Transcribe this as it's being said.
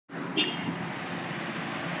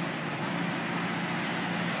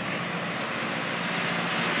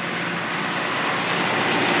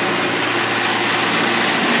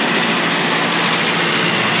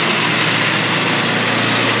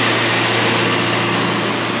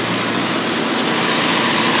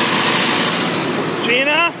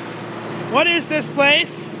What is this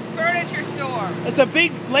place? Furniture store. It's a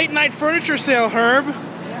big late night furniture sale, Herb.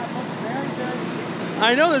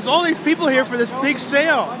 I know, there's all these people here for this big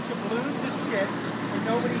sale. A bunch of balloons and shit, and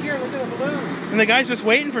nobody here. Look at the balloons. And the guy's just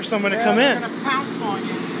waiting for someone to come in. They're gonna pounce on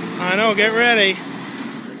you. I know, get ready.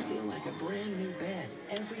 Feel like a brand new bed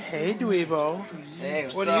every Hey, Dweebo. Hey,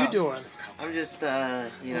 What are you doing? I'm just, taking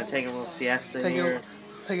a little siesta here.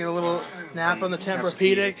 Taking a little nap on the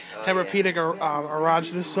Tempur-Pedic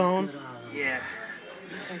erogenous zone. Yeah.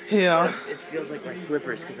 Yeah. It feels like my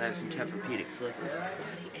slippers because I have some Tempur-Pedic slippers.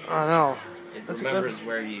 I know. It remembers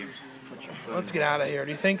where you put your foot. Let's get out of here.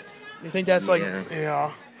 Do you think that's like, Yeah.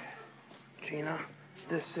 yeah. Gina,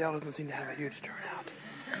 this sale doesn't seem to have a huge turnout.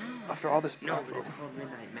 After all this. No, but it's called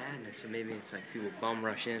Midnight Madness, so maybe it's like people bum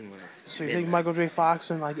rush in when it's So you think Michael J. Fox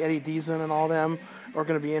and like Eddie Deason and all them are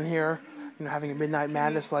going to be in here, having a Midnight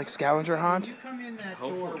Madness like scavenger hunt? Come in that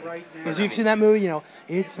door right now. Because you've seen that movie,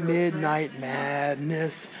 it's Midnight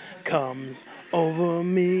Madness comes over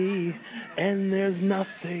me, and there's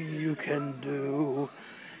nothing you can do.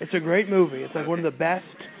 It's a great movie. It's like one of the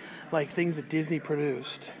best things that Disney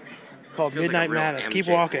produced. Called Midnight Madness. Keep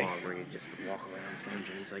walking. Where you just walk around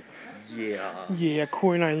and he's like, yeah. Yeah,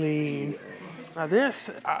 Corey and Eileen. Now there's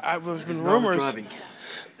been rumors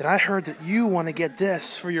that I heard that you want to get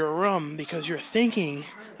this for your room because you're thinking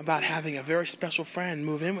about having a very special friend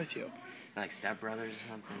move in with you. Like Step Brothers or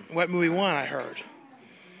something. What movie one, I heard.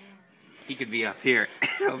 He could be up here.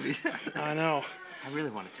 I know. I really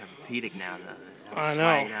want a Tempur-Pedic now, though. I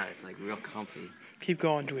know. It's like real comfy. Keep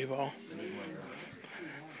going, Dweebo.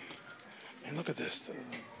 And look at this.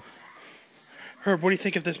 Herb, what do you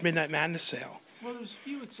think of this Midnight Madness sale? Well, there's a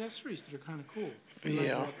few accessories that are kind of cool.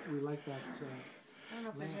 Yeah. We like that. I don't know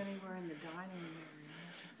if there's anywhere in the dining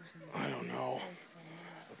area. I don't know.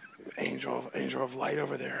 Angel of Light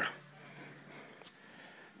over there.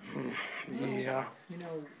 Yeah.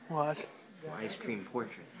 What? Ice cream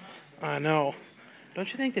portrait. I know.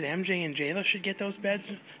 Don't you think that MJ and Jayla should get those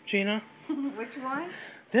beds, Gina? Which one?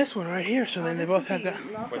 This one right here, so then they both have that.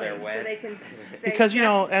 For their wet. So they can Because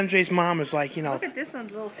MJ's mom is like, Look at this one,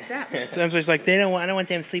 little steps. So MJ's like, I don't want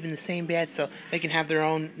them to sleep in the same bed, so they can have their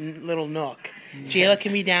own little nook. Jayla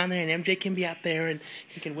can be down there, and MJ can be up there, and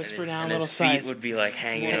he can whisper down and little his feet sides. would be like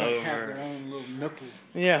hanging have over. their own little nookie.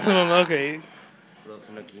 Yeah, little nookie. Little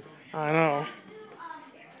snooky. I know.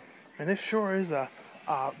 And this sure is a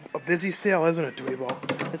busy sale, isn't it,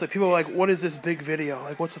 Dweebo? It's like people are like, what is this big video?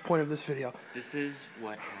 Like, what's the point of this video? This is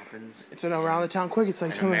what happens It's an around the town quick. It's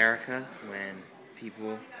like in something. America when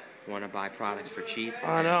people want to buy products for cheap.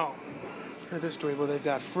 I know. Look at this, Dweebo. They've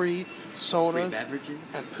got free sodas Free beverages,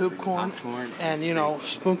 and popcorn, popcorn, and free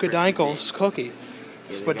Spunkadinkles Christmas cookies.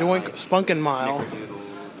 Yeah, they got, Spadoink like, Spunkin' Mile.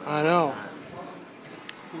 Snickerdoodles. I know.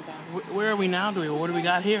 Where are we now, Dweebo? What do we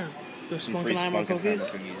got here? The Some free Spunkenheimer cookies?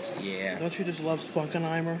 cookies. Yeah. Don't you just love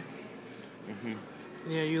Spunkenheimer? Mhm.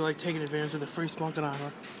 Yeah, you like taking advantage of the free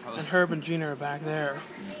Spunkenheimer. And Herb and Gina are back there.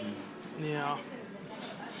 Yeah.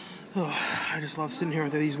 Oh, I just love sitting here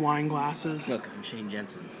with these wine glasses. Look, I'm Shane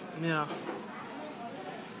Jensen. Yeah.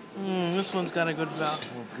 This one's got a good value.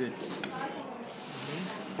 Oh, good.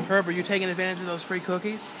 Herb, are you taking advantage of those free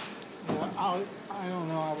cookies? I don't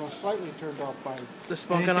know. I was slightly turned off by The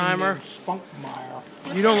Spunkenheimer?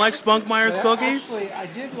 Spunkmeyer. You don't like Spunkmeyer's cookies? Actually, I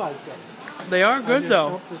did like them. They are I good just though.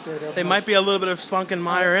 hope that they don't They have- might be a little bit of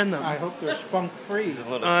Spunkenmeyer in them. I hope they're spunk free. There's a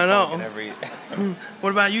little I know. spunk in every. What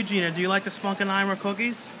about you, Gina? Do you like the Spunkenheimer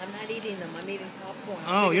cookies? I'm not eating them. I'm eating popcorn.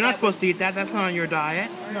 Oh, you're not supposed to eat that. That's not on your diet.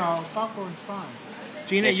 No, popcorn's fine.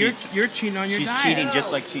 Gina, Yeah, you're cheating on your She's diet. cheating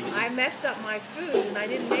just like she did. I messed up my food and I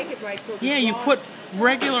didn't make it right, so it was Yeah, you wrong. put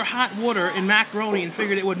regular hot water in macaroni and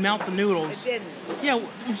figured it would melt the I noodles. didn't. Yeah,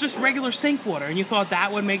 it was just regular sink water, and you thought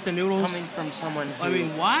that would make the noodles. Coming from someone who. I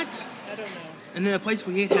mean, what? I don't know. And then the place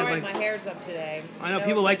we ate had Sorry, like. my hair's up today. I know, No,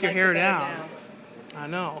 people like your it hair better down. I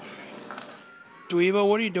know. Dweebo,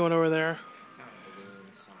 what are you doing over there?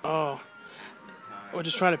 Oh. We're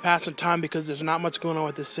just trying to pass some time because there's not much going on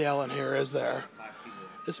with this sale in here, is there?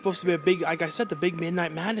 It's supposed to be a big, like I said, the big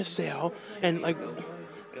Midnight Madness sale, and like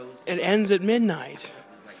it ends at midnight.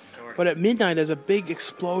 But at midnight there's a big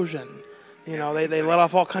explosion. They let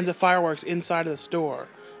off all kinds of fireworks inside of the store,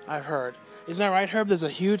 I've heard. Isn't that right, Herb? There's a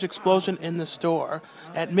huge explosion in the store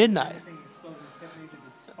at midnight.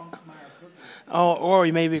 Oh, or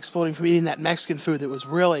you may be exploding from eating that Mexican food that was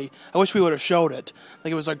really, I wish we would have showed it.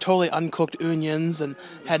 Like it was like totally uncooked onions and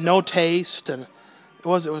had no taste, and it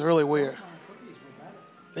was really weird.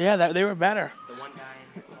 Yeah, they were better. The one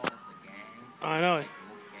guy called us a gang. I know.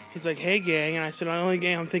 He's like, hey, gang. And I said, the only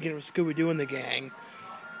gang I'm thinking was Scooby-Doo and the gang.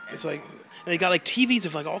 It's like, and they got like TVs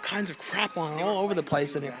of like all kinds of crap on all over the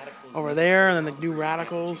place, and over there, and then the New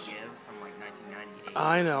Radicals.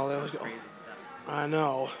 I know. I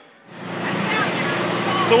know.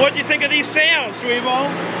 So what do you think of these sales, Dweebo?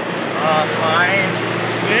 Fine.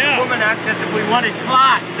 Yeah. The woman asked us if we wanted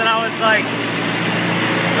clocks, and I was like,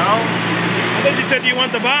 no. I thought you said you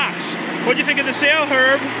want the box. What do you think of the sale,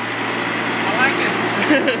 Herb? I like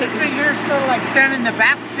it. This thing here is sort of like sending the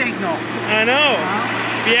bat signal. I know.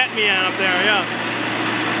 Viet Minh up there, yeah.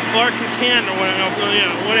 Clark Kent or whatever,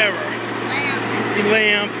 yeah, whatever.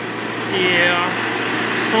 Lamp.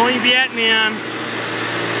 Yeah. Only Viet Minh.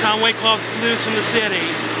 Tom Wakeloff's loose in the city.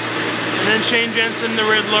 And then Shane Jensen, the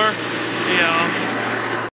Riddler. Yeah.